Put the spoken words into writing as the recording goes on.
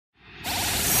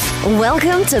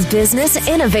Welcome to Business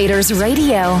Innovators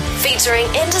Radio, featuring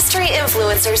industry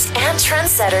influencers and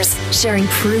trendsetters sharing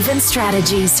proven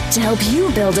strategies to help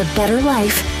you build a better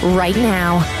life right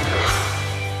now.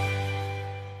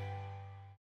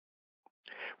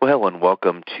 Well, and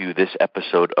welcome to this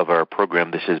episode of our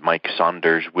program. This is Mike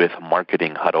Saunders with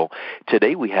Marketing Huddle.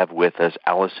 Today we have with us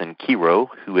Alison Kero,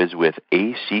 who is with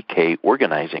ACK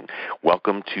Organizing.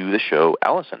 Welcome to the show,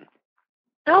 Alison.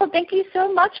 Oh, thank you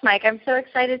so much, Mike. I'm so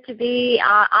excited to be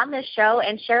on this show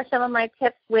and share some of my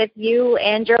tips with you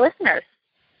and your listeners.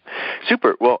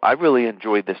 Super. Well, I really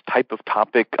enjoy this type of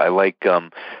topic. I like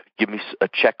give me a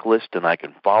checklist and I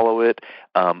can follow it.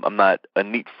 I'm not a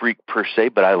neat freak per se,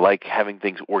 but I like having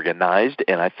things organized,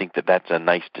 and I think that that's a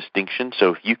nice distinction.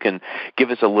 So if you can give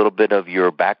us a little bit of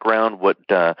your background, what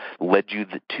led you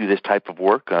to this type of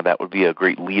work, that would be a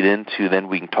great lead-in to then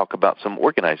we can talk about some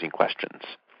organizing questions.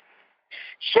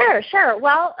 Sure.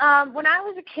 Well, when I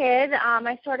was a kid,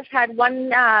 I sort of had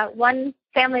one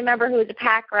family member who was a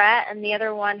pack rat and the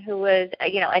other one who was,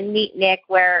 a neat Nick,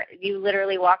 where you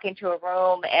literally walk into a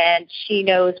room and she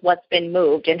knows what's been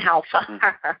moved and how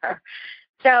far.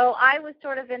 So I was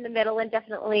sort of in the middle and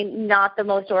definitely not the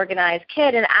most organized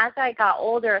kid. And as I got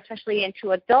older, especially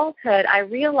into adulthood, I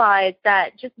realized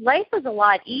that just life was a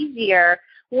lot easier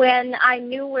when I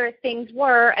knew where things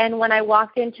were and when I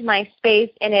walked into my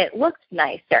space and it looked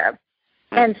nicer.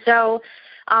 And so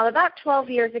about 12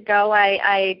 years ago,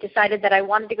 I decided that I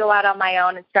wanted to go out on my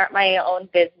own and start my own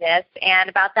business. And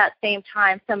about that same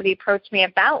time, somebody approached me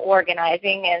about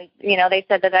organizing, and, they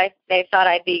said that they thought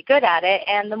I'd be good at it.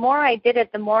 And the more I did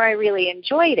it, the more I really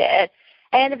enjoyed it,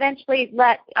 and eventually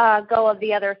let go of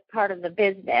the other part of the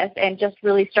business and just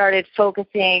really started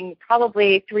focusing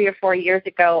probably 3 or 4 years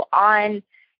ago on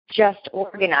just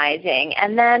organizing.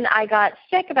 And then I got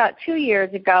sick about 2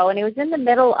 years ago, and it was in the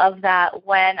middle of that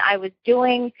when I was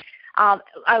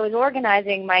I was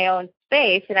organizing my own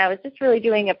space, and I was just really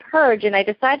doing a purge, and I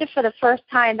decided for the first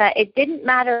time that it didn't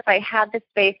matter if I had the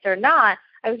space or not.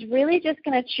 I was really just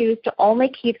going to choose to only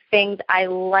keep things I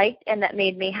liked and that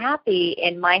made me happy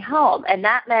in my home. And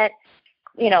that meant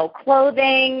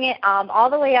clothing, all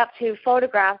the way up to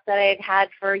photographs that I had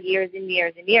for years and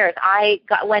years and years. I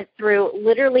went through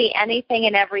literally anything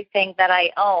and everything that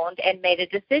I owned and made a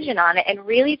decision on it and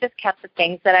really just kept the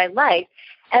things that I liked.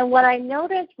 And what I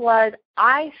noticed was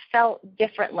I felt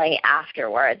differently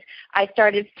afterwards. I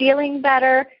started feeling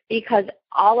better because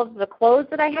all of the clothes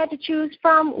that I had to choose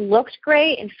from looked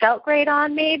great and felt great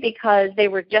on me because they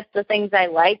were just the things I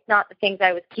liked, not the things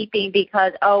I was keeping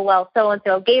because,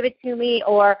 so-and-so gave it to me,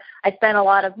 or I spent a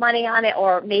lot of money on it,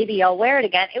 or maybe I'll wear it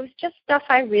again. It was just stuff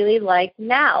I really liked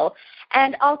now.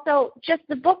 And also just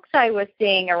the books I was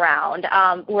seeing around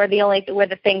were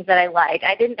the things that I liked.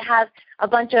 I didn't have a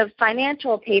bunch of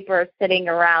financial papers sitting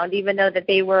around, even though that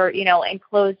they were,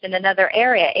 enclosed in another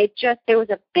area. There was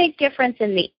a big difference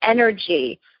in the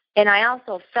energy, and I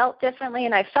also felt differently,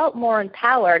 and I felt more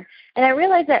empowered. And I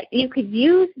realized that you could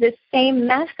use this same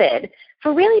method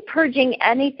for really purging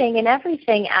anything and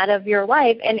everything out of your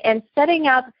life and setting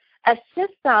up a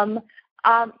system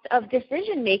of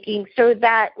decision-making so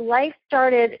that life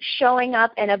started showing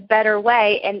up in a better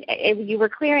way, and you were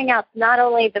clearing out not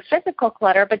only the physical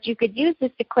clutter, but you could use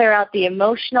this to clear out the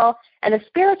emotional and the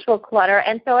spiritual clutter.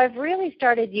 And so I've really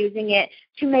started using it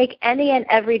to make any and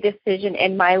every decision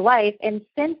in my life, and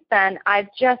since then I've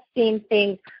just seen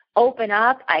things open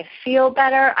up. I feel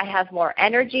better. I have more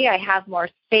energy. I have more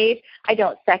space. I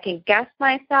don't second-guess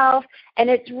myself, and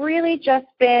it's really just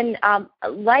been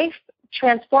life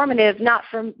transformative, not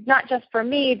just for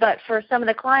me, but for some of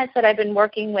the clients that I've been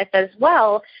working with as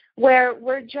well, where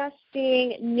we're just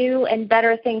seeing new and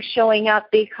better things showing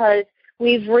up because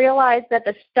we've realized that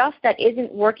the stuff that isn't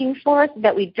working for us,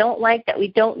 that we don't like, that we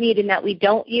don't need, and that we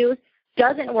don't use,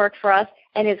 doesn't work for us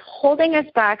and is holding us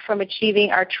back from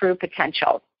achieving our true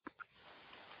potential.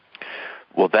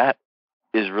 Well, that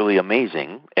is really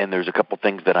amazing, and there's a couple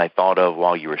things that I thought of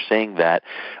while you were saying that.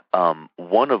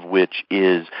 One of which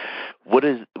is, what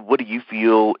do you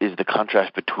feel is the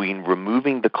contrast between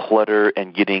removing the clutter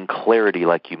and getting clarity,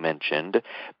 like you mentioned,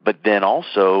 but then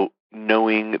also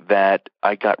knowing that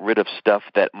I got rid of stuff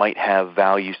that might have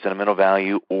value, sentimental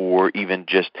value, or even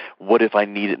just what if I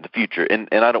need it in the future? And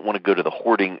I don't want to go to the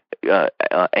hoarding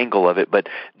angle of it, but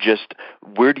just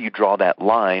where do you draw that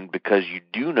line? Because you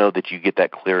do know that you get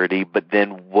that clarity, but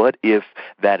then what if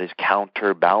that is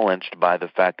counterbalanced by the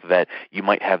fact that you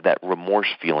might have that remorse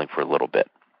feeling for a little bit?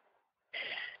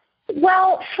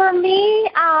 Well, for me,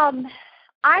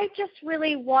 I just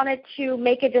really wanted to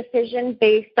make a decision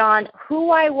based on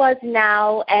who I was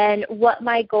now and what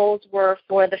my goals were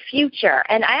for the future.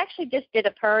 And I actually just did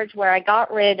a purge where I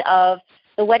got rid of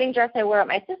the wedding dress I wore at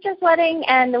my sister's wedding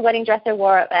and the wedding dress I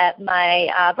wore at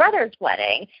my brother's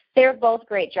wedding. They're both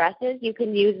great dresses. You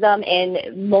can use them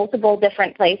in multiple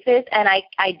different places, and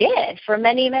I did. For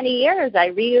many, many years, I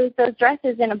reused those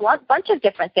dresses in a bunch of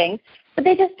different things, but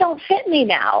they just don't fit me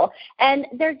now. And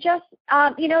they're just,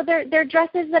 they're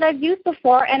dresses that I've used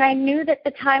before, and I knew that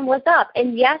the time was up.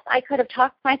 And, yes, I could have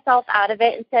talked myself out of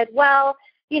it and said, well,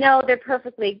 they're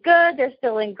perfectly good. They're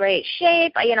still in great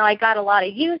shape. I got a lot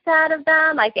of use out of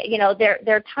them.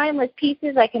 They're timeless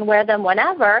pieces. I can wear them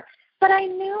whenever. But I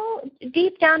knew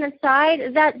deep down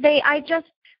inside that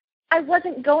I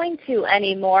wasn't going to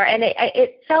anymore. And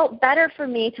it felt better for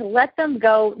me to let them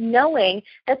go, knowing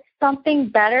that something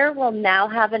better will now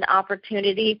have an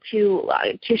opportunity to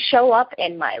show up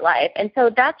in my life. And so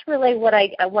that's really what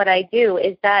I do,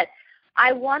 is that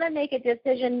I want to make a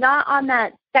decision not on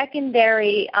that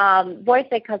secondary voice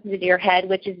that comes into your head,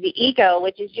 which is the ego,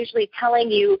 which is usually telling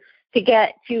you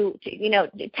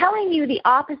telling you the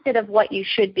opposite of what you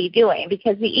should be doing,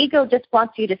 because the ego just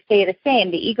wants you to stay the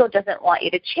same. The ego doesn't want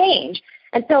you to change.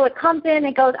 And so it comes in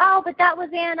and goes, oh, but that was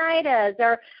Aunt Ida's,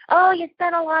 or, oh, you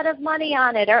spent a lot of money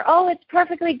on it, or, oh, it's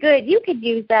perfectly good. You could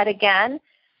use that again.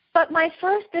 But my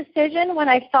first decision when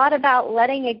I thought about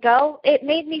letting it go, it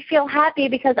made me feel happy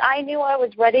because I knew I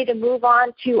was ready to move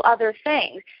on to other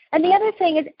things. And the other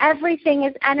thing is, everything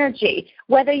is energy,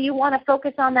 whether you want to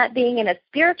focus on that being in a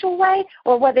spiritual way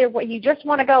or whether you just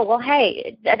want to go, well,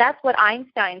 hey, that's what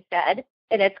Einstein said,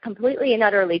 and it's completely and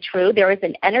utterly true. There is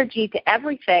an energy to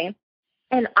everything.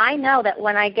 And I know that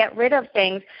when I get rid of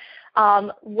things,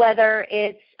 whether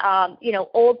it's,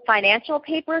 old financial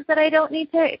papers that I don't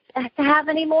need to have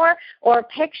anymore, or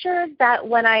pictures that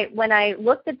when I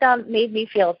looked at them made me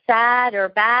feel sad or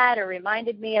bad or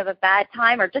reminded me of a bad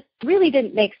time or just really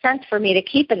didn't make sense for me to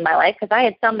keep in my life, because I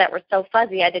had some that were so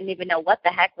fuzzy I didn't even know what the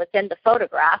heck was in the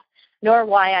photograph nor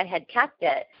why I had kept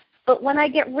it. But when I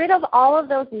get rid of all of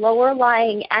those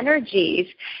lower-lying energies,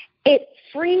 it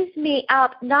frees me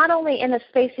up not only in the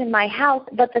space in my house,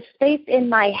 but the space in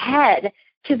my head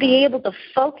to be able to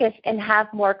focus and have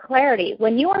more clarity.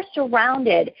 When you are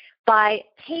surrounded by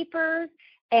papers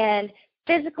and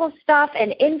physical stuff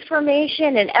and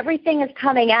information and everything is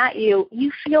coming at you,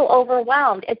 you feel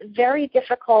overwhelmed. It's very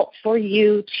difficult for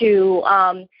you to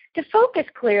focus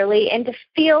clearly and to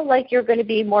feel like you're going to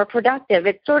be more productive.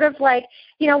 It's sort of like,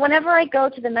 whenever I go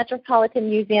to the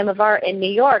Metropolitan Museum of Art in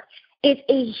New York, it's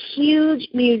a huge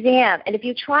museum. And if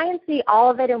you try and see all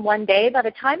of it in one day, by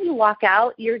the time you walk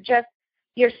out, you're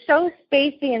so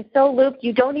spacey and so looped,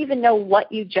 you don't even know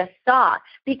what you just saw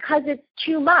because it's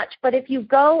too much. But if you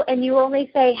go and you only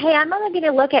say, hey, I'm only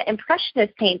going to look at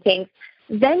Impressionist paintings,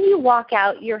 then you walk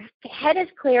out, your head is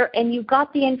clear, and you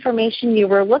got the information you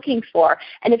were looking for.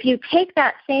 And if you take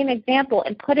that same example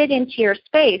and put it into your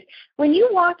space, when you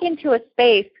walk into a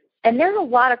space and there's a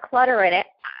lot of clutter in it,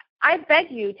 I beg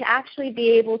you to actually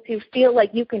be able to feel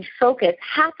like you can focus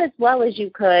half as well as you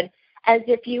could as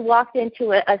if you walked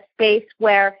into a space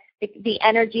where the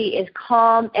energy is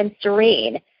calm and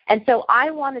serene. And so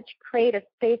I wanted to create a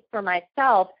space for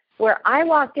myself where I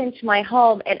walked into my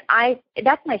home and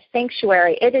that's my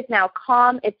sanctuary. It is now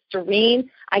calm, it's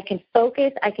serene, I can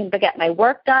focus, I can get my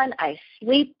work done, I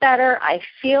sleep better, I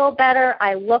feel better,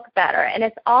 I look better. And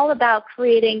it's all about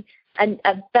creating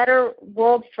a better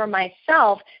world for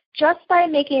myself just by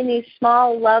making these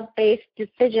small love-based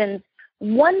decisions,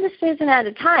 one decision at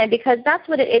a time, because that's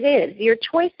what it is. Your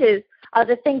choices are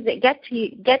the things that get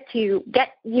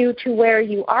you to where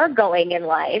you are going in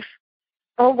life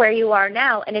or where you are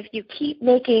now. And if you keep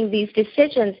making these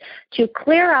decisions to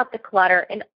clear out the clutter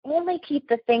and only keep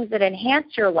the things that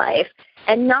enhance your life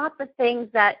and not the things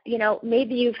that,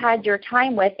 maybe you've had your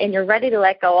time with and you're ready to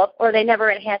let go of, or they never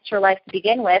enhanced your life to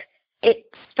begin with, it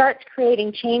starts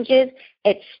creating changes.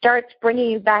 It starts bringing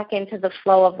you back into the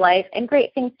flow of life, and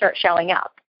great things start showing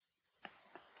up.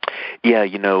 Yeah,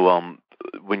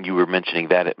 when you were mentioning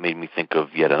that, it made me think of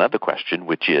yet another question,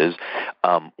 which is,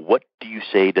 what do you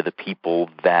say to the people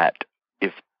that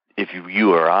if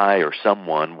you or I or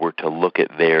someone were to look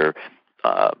at their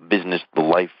business, the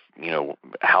life,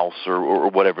 house or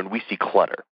whatever, and we see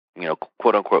clutter,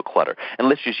 quote unquote clutter, and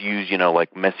let's just use,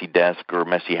 like messy desk or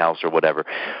messy house or whatever.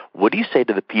 What do you say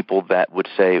to the people that would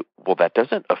say, well, that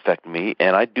doesn't affect me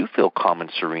and I do feel calm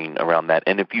and serene around that,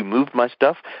 and if you moved my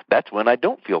stuff, that's when I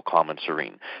don't feel calm and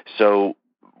serene? So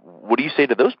what do you say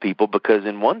to those people? Because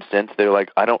in one sense, they're like,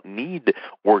 I don't need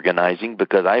organizing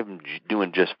because I'm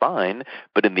doing just fine.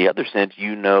 But in the other sense,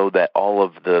 you know that all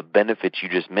of the benefits you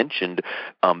just mentioned,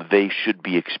 they should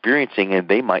be experiencing, and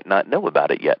they might not know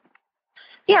about it yet.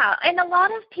 Yeah, and a lot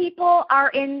of people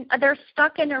they're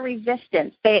stuck in a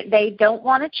resistance. They don't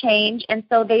want to change, and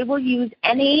so they will use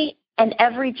any and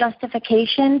every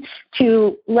justification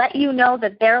to let you know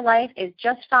that their life is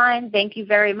just fine, thank you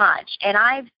very much. And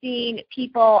I've seen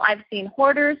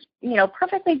hoarders,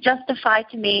 perfectly justify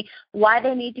to me why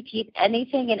they need to keep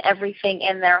anything and everything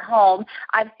in their home.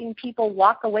 I've seen people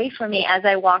walk away from me as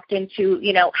I walked in to,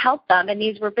 help them, and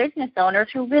these were business owners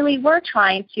who really were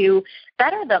trying to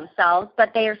better themselves,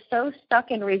 but they are so stuck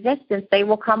in resistance, they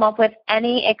will come up with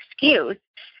any excuse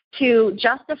to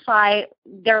justify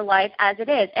their life as it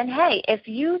is. And hey, if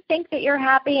you think that you're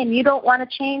happy and you don't want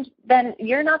to change, then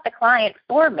you're not the client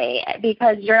for me,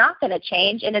 because you're not going to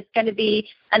change, and it's going to be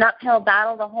an uphill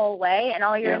battle the whole way, and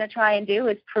all you're going to try and do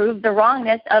is prove the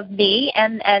wrongness of me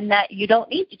and that you don't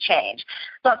need to change.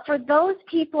 But for those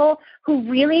people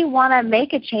who really want to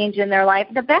make a change in their life,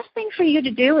 the best thing for you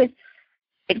to do is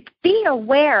be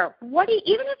aware. Even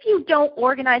if you don't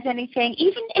organize anything,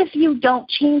 even if you don't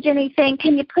change anything,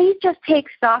 can you please just take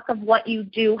stock of what you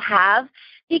do have?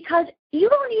 Because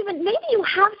maybe you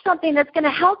have something that's going to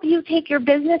help you take your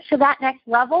business to that next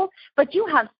level, but you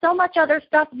have so much other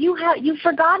stuff you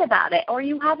forgot about it, or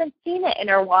you haven't seen it in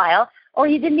a while, or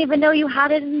you didn't even know you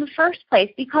had it in the first place,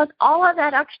 because all of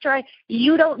that extra,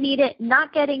 you don't need it,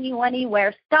 not getting you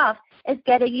anywhere stuff is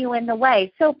getting you in the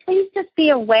way. So please just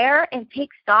be aware and take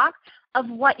stock of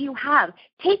what you have.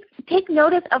 Take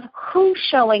notice of who's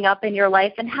showing up in your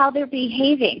life and how they're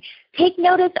behaving. Take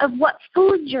notice of what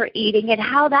foods you're eating and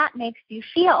how that makes you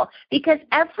feel, because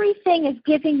everything is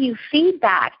giving you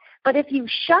feedback. But if you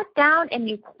shut down and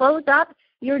you close up,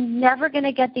 you're never going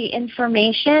to get the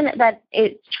information that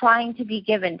is trying to be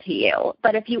given to you.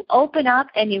 But if you open up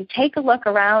and you take a look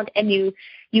around and you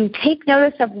take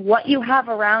notice of what you have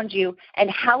around you and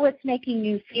how it's making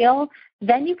you feel,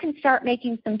 then you can start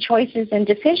making some choices and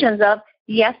decisions of,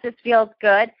 yes, this feels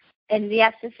good, and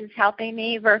yes, this is helping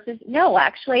me, versus, no,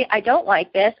 actually, I don't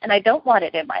like this, and I don't want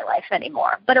it in my life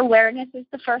anymore. But awareness is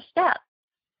the first step.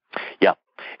 Yeah.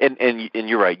 And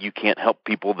you're right. You can't help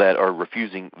people that are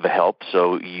refusing the help.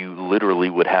 So you literally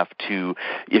would have to,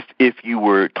 if you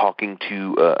were talking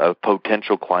to a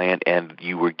potential client and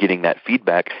you were getting that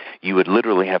feedback, you would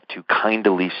literally have to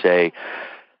kindly say,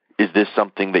 is this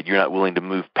something that you're not willing to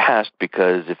move past?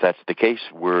 Because if that's the case,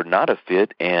 we're not a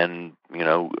fit, and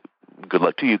good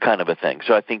luck to you, kind of a thing.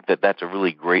 So I think that that's a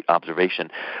really great observation.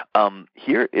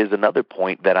 Here is another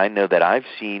point that I know that I've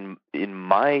seen in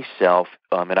myself,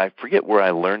 and I forget where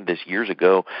I learned this years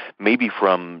ago, maybe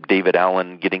from David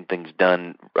Allen, Getting Things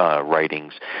Done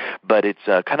writings, but it's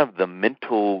kind of the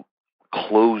mental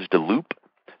closed loop.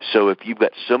 So if you've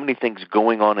got so many things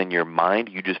going on in your mind,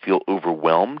 you just feel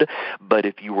overwhelmed. But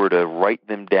if you were to write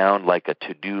them down like a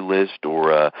to-do list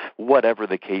or whatever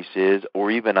the case is, or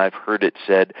even I've heard it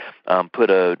said, put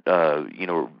a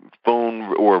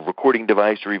phone or a recording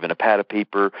device or even a pad of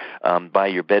paper by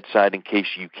your bedside in case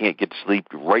you can't get to sleep.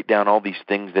 Write down all these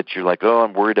things that you're like, oh,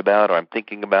 I'm worried about or I'm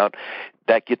thinking about.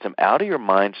 That gets them out of your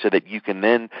mind so that you can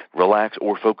then relax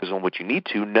or focus on what you need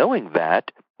to, knowing that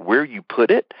where you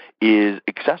put it is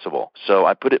accessible. So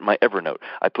I put it in my Evernote.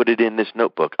 I put it in this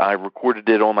notebook. I recorded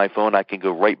it on my phone. I can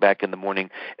go right back in the morning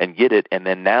and get it, and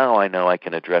then now I know I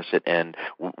can address it and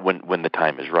when the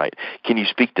time is right. Can you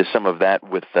speak to some of that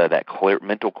with that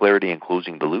mental clarity and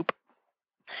closing the loop?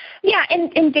 Yeah,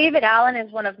 and David Allen is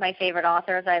one of my favorite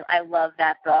authors. I love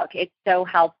that book. It's so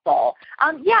helpful.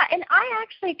 And I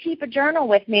actually keep a journal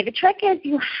with me. The trick is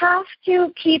you have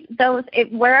to keep those,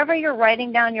 wherever you're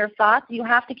writing down your thoughts, you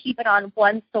have to keep it on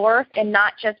one source and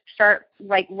not just start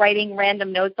writing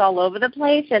random notes all over the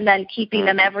place and then keeping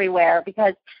them everywhere,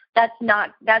 because that's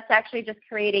actually just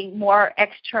creating more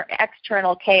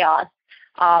external chaos.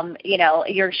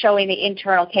 You're showing the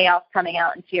internal chaos coming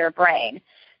out into your brain.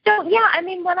 So,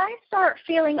 when I start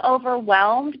feeling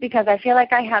overwhelmed because I feel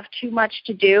like I have too much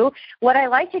to do, what I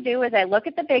like to do is I look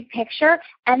at the big picture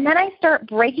and then I start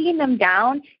breaking them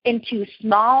down into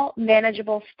small,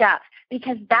 manageable steps,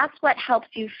 because that's what helps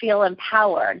you feel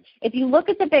empowered. If you look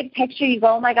at the big picture, you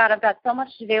go, oh, my God, I've got so much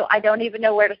to do. I don't even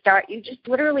know where to start. You just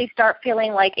literally start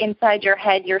feeling like inside your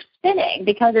head you're spinning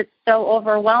because it's so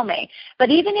overwhelming.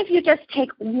 But even if you just take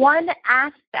one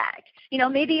aspect,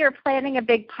 maybe you're planning a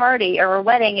big party or a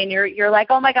wedding and you're like,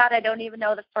 oh, my God, I don't even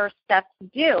know the first step to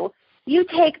do. You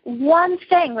take one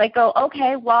thing, go,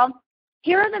 okay, well,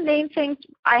 here are the main things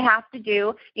I have to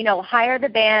do, hire the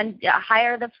band,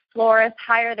 hire the florist,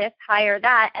 hire this, hire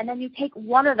that, and then you take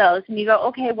one of those and you go,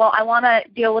 okay, well, I want to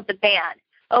deal with the band.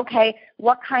 Okay,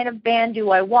 what kind of band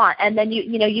do I want? And then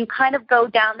you kind of go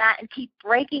down that and keep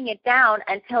breaking it down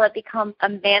until it becomes a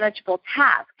manageable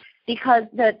task. Because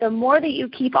the more that you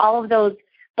keep all of those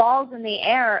balls in the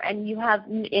air and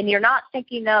you're not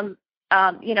thinking them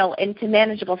into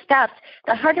manageable steps,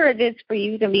 the harder it is for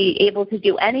you to be able to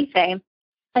do anything.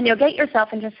 And you'll get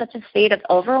yourself into such a state of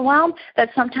overwhelm that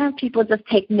sometimes people just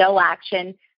take no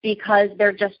action because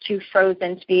they're just too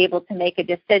frozen to be able to make a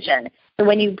decision. So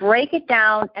when you break it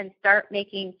down and start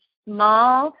making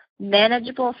small,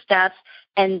 manageable steps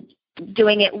and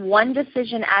doing it one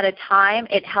decision at a time,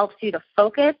 it helps you to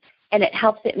focus, and it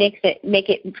helps make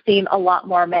it seem a lot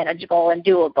more manageable and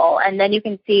doable. And then you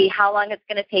can see how long it's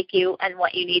going to take you and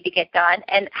what you need to get done,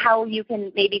 and how you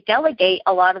can maybe delegate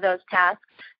a lot of those tasks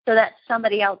so that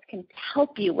somebody else can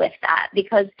help you with that.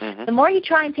 Because the more you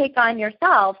try and take on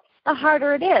yourself, the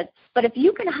harder it is. But if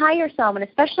you can hire someone,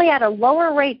 especially at a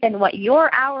lower rate than what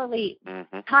your hourly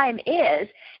time is,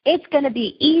 it's going to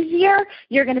be easier.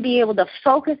 You're going to be able to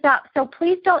focus up. So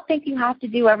please don't think you have to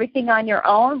do everything on your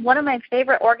own. One of my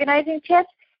favorite organizing tips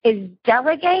is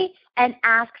delegate and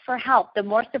ask for help. The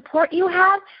more support you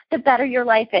have, the better your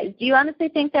life is. Do you honestly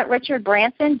think that Richard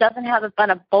Branson doesn't have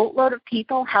a boatload of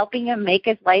people helping him make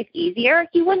his life easier?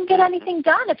 He wouldn't get anything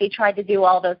done if he tried to do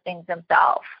all those things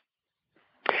himself.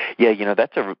 Yeah,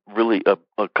 that's a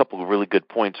couple of really good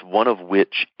points, one of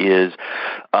which is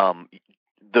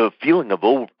the feeling of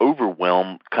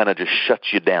overwhelm kind of just shuts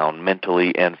you down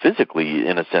mentally and physically,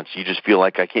 in a sense. You just feel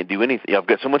like I can't do anything. I've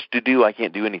got so much to do, I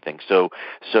can't do anything. So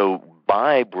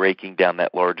by breaking down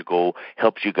that large goal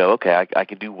helps you go, okay, I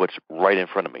can do what's right in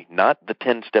front of me, not the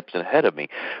 10 steps ahead of me.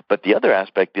 But the other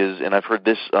aspect is, and I've heard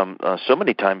this so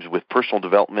many times with personal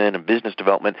development and business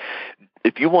development,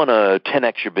 if you want to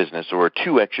 10x your business or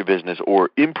 2x your business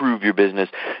or improve your business,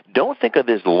 don't think of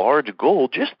this large goal.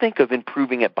 Just think of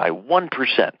improving it by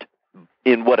 1%.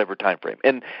 In whatever time frame.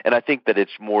 And I think that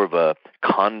it's more of a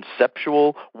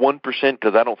conceptual 1%,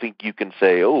 because I don't think you can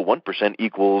say, 1%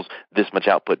 equals this much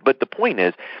output. But the point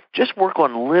is, just work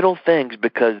on little things,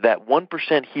 because that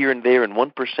 1% here and there and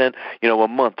 1%, a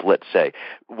month, let's say,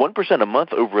 1% a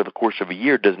month over the course of a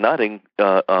year does not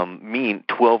mean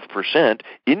 12%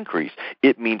 increase.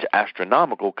 It means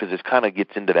astronomical, because it kind of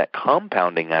gets into that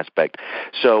compounding aspect.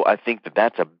 So I think that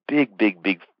that's a big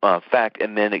fact,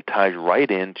 and then it ties right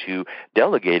into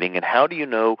delegating. And how do you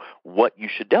know what you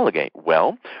should delegate?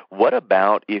 Well, what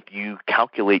about if you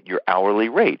calculate your hourly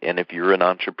rate? And if you're an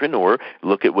entrepreneur,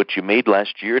 look at what you made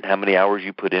last year and how many hours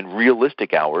you put in,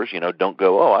 realistic hours. Don't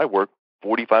go, I work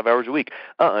 45 hours a week.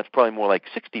 It's probably more like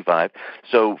 65.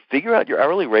 So figure out your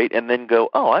hourly rate and then go,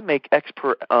 I make X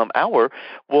per hour.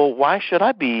 Well, why should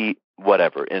I be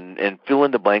whatever, and fill in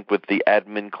the blank with the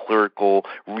admin, clerical,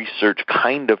 research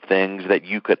kind of things that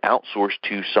you could outsource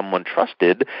to someone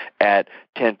trusted at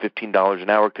 $10, $15 an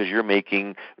hour, because you're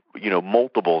making,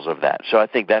 multiples of that. So I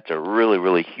think that's a really,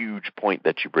 really huge point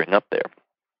that you bring up there.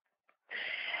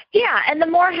 Yeah, and the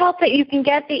more help that you can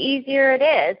get, the easier it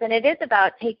is. And it is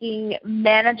about taking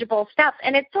manageable steps.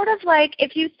 And it's sort of like,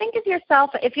 if you think of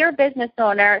yourself, if you're a business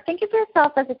owner, think of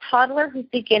yourself as a toddler who's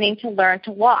beginning to learn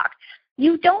to walk.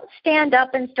 You don't stand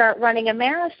up and start running a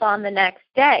marathon the next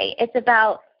day. It's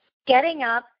about getting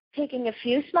up, taking a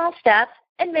few small steps,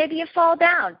 and maybe you fall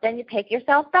down. Then you pick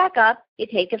yourself back up, you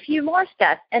take a few more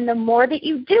steps. And the more that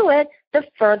you do it, the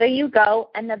further you go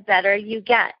and the better you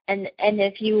get. And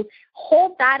if you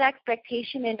hold that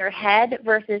expectation in your head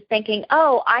versus thinking,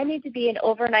 I need to be an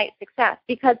overnight success,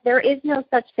 because there is no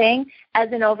such thing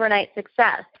as an overnight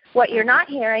success. What you're not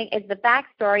hearing is the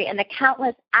backstory and the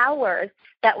countless hours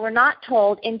that were not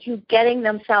told into getting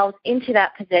themselves into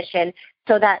that position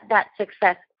so that that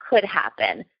success could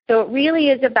happen. So it really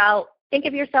is about, think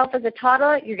of yourself as a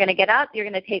toddler. You're going to get up, you're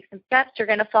going to take some steps, you're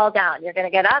going to fall down. You're going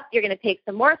to get up, you're going to take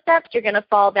some more steps, you're going to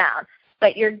fall down.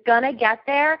 But you're going to get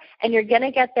there, and you're going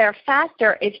to get there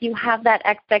faster if you have that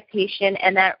expectation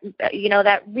and that,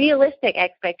 that realistic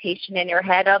expectation in your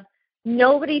head of,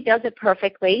 nobody does it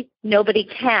perfectly, nobody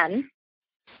can.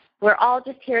 We're all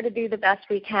just here to do the best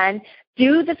we can.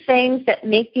 Do the things that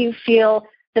make you feel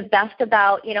the best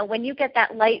about, when you get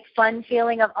that light, fun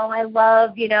feeling of, I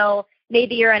love,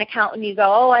 maybe you're an accountant and you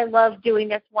go, I love doing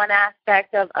this one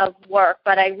aspect of work,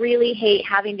 but I really hate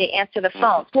having to answer the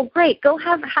phone. Well, great. Go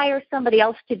hire somebody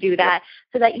else to do that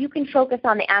so that you can focus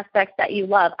on the aspects that you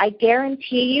love. I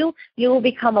guarantee you will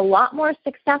become a lot more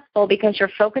successful because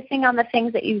you're focusing on the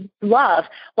things that you love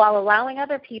while allowing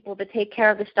other people to take care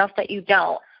of the stuff that you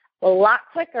don't. A lot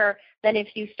quicker than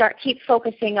if you keep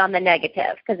focusing on the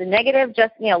negative, because the negative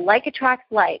just, like attracts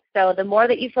like. So the more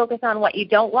that you focus on what you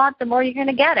don't want, the more you're going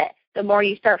to get it. The more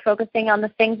you start focusing on the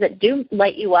things that do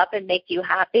light you up and make you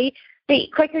happy, the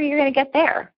quicker you're going to get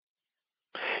there.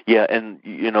 Yeah, and,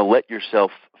 let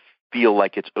yourself feel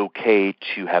like it's okay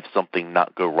to have something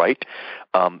not go right.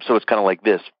 So it's kind of like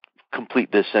this.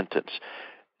 Complete this sentence.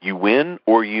 You win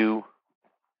or you...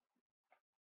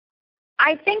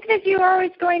 I think that you're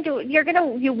always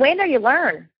you win or you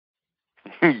learn.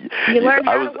 You learn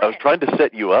how to win. I was trying to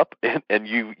set you up, and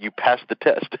you passed the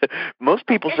test. Most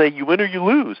people say you win or you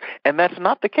lose, and that's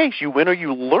not the case. You win or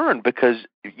you learn because,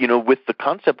 with the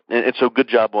concept, and so good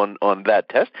job on that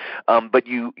test, but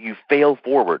you fail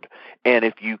forward. And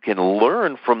if you can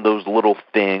learn from those little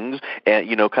things and,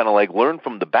 kind of like learn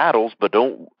from the battles, but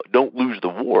don't lose the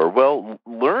war, well,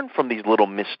 learn from these little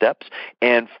missteps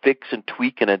and fix and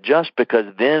tweak and adjust, because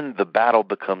then the battle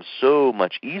becomes so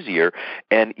much easier.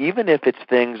 And even if it's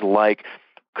things like,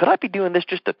 could I be doing this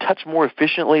just a touch more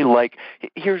efficiently? Like,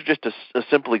 here's just a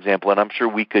simple example, and I'm sure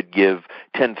we could give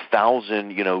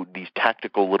 10,000, these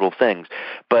tactical little things.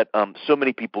 But so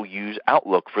many people use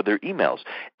Outlook for their emails,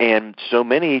 and so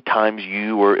many times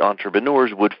you or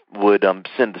entrepreneurs would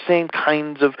send the same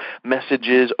kinds of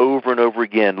messages over and over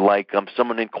again, like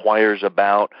someone inquires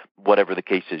about whatever the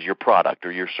case is, your product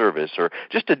or your service or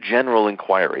just a general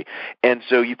inquiry. And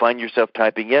so you find yourself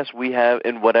typing, yes, we have,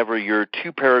 in whatever your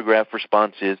 2-paragraph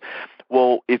response is.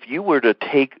 Well, if you were to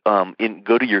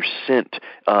go to your sent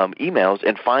emails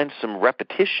and find some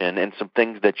repetition and some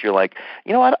things that you're like,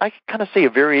 I kind of say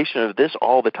a variation of this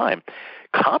all the time.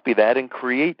 Copy that and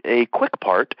create a quick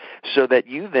part so that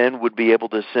you then would be able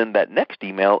to send that next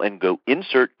email and go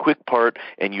insert quick part,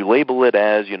 and you label it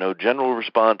as, general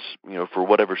response, for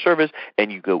whatever service,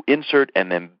 and you go insert,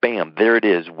 and then bam, there it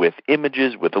is with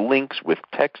images, with links, with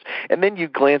text, and then you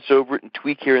glance over it and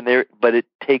tweak here and there, but it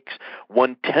takes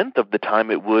 1/10 of the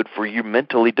time it would for you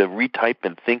mentally to retype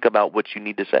and think about what you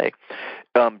need to say.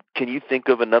 Can you think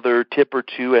of another tip or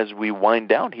two as we wind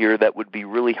down here that would be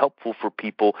really helpful for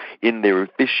people in their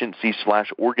efficiency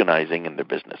 / organizing in their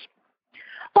business?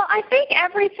 Well, I think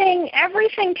everything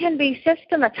can be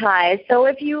systematized. So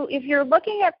if you're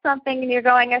looking at something and you're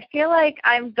going, I feel like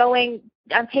I'm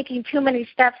taking too many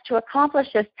steps to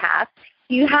accomplish this task,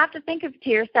 you have to think to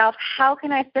yourself, how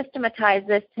can I systematize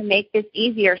this to make this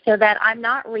easier so that I'm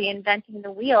not reinventing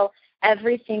the wheel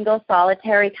every single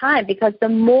solitary time? Because the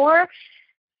more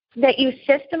that you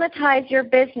systematize your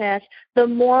business, the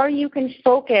more you can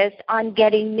focus on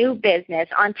getting new business,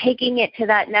 on taking it to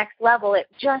that next level. It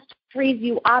just frees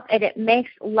you up, and it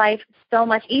makes life so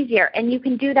much easier. And you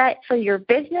can do that for your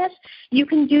business. You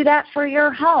can do that for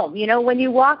your home. When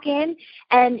you walk in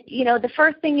and, the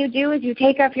first thing you do is you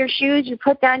take off your shoes, you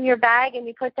put down your bag, and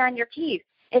you put down your keys.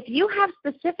 If you have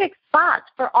specific spots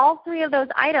for all 3 of those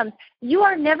items, you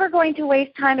are never going to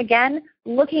waste time again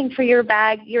looking for your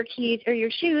bag, your keys, or your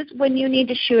shoes when you need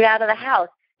to shoot out of the house.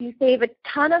 You save a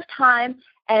ton of time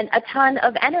and a ton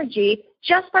of energy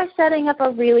just by setting up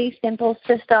a really simple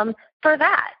system for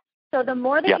that. So the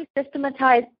more that you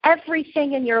systematize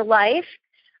everything in your life,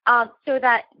 so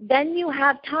that then you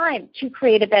have time to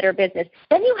create a better business.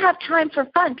 Then you have time for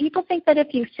fun. People think that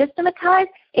if you systematize,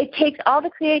 it takes all the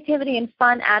creativity and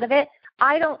fun out of it.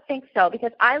 I don't think so,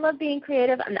 because I love being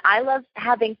creative and I love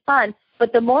having fun.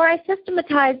 But the more I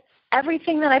systematize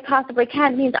everything that I possibly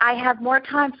can, means I have more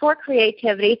time for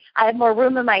creativity, I have more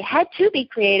room in my head to be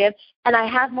creative, and I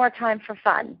have more time for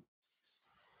fun.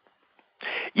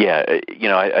 Yeah,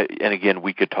 and again,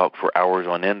 we could talk for hours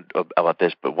on end about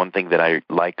this, but one thing that I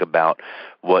like about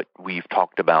what we've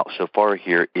talked about so far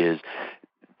here is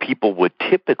people would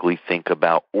typically think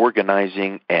about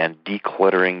organizing and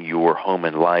decluttering your home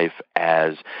and life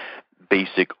as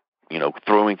basic,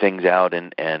 throwing things out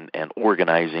and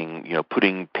organizing,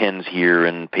 putting pens here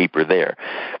and paper there.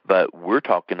 But we're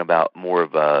talking about more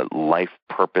of a life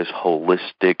purpose,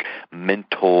 holistic,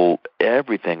 mental,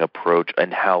 everything approach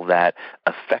and how that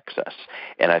affects us.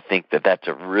 And I think that that's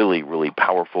a really, really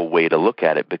powerful way to look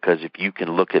at it, because if you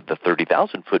can look at the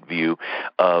 30,000-foot view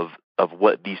of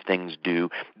what these things do,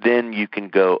 then you can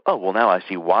go, oh, well, now I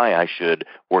see why I should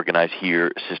organize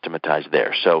here, systematize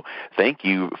there. So thank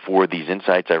you for these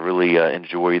insights. I really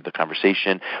enjoyed the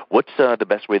conversation. What's the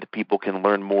best way that people can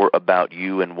learn more about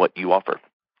you and what you offer?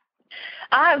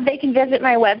 They can visit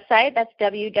my website. That's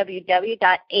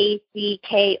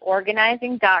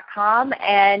www.ackorganizing.com.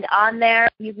 And on there,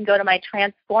 you can go to my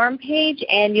Transform page,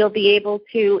 and you'll be able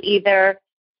to either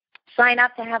sign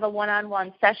up to have a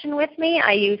one-on-one session with me.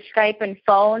 I use Skype and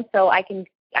phone, so I can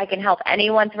I can help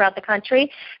anyone throughout the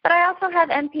country. But I also have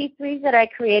MP3s that I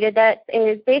created that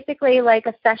is basically like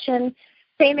a session,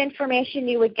 same information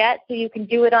you would get, so you can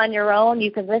do it on your own.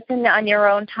 You can listen on your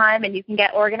own time, and you can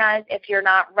get organized if you're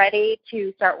not ready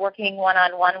to start working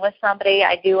one-on-one with somebody.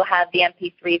 I do have the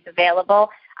MP3s available.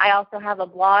 I also have a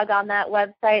blog on that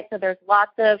website, so there's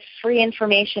lots of free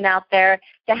information out there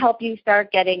to help you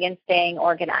start getting and staying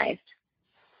organized.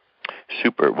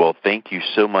 Super. Well, thank you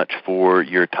so much for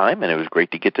your time, and it was great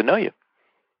to get to know you.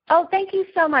 Oh, thank you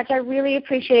so much. I really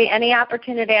appreciate any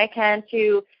opportunity I can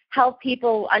to help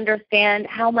people understand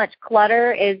how much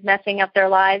clutter is messing up their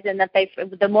lives, and that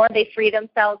the more they free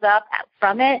themselves up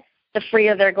from it, the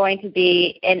freer they're going to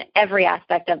be in every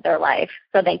aspect of their life.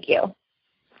 So thank you.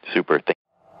 Super.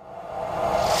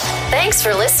 Thanks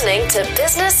for listening to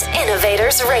Business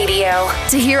Innovators Radio.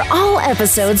 To hear all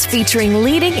episodes featuring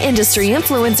leading industry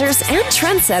influencers and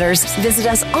trendsetters, visit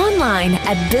us online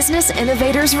at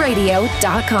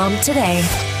businessinnovatorsradio.com today.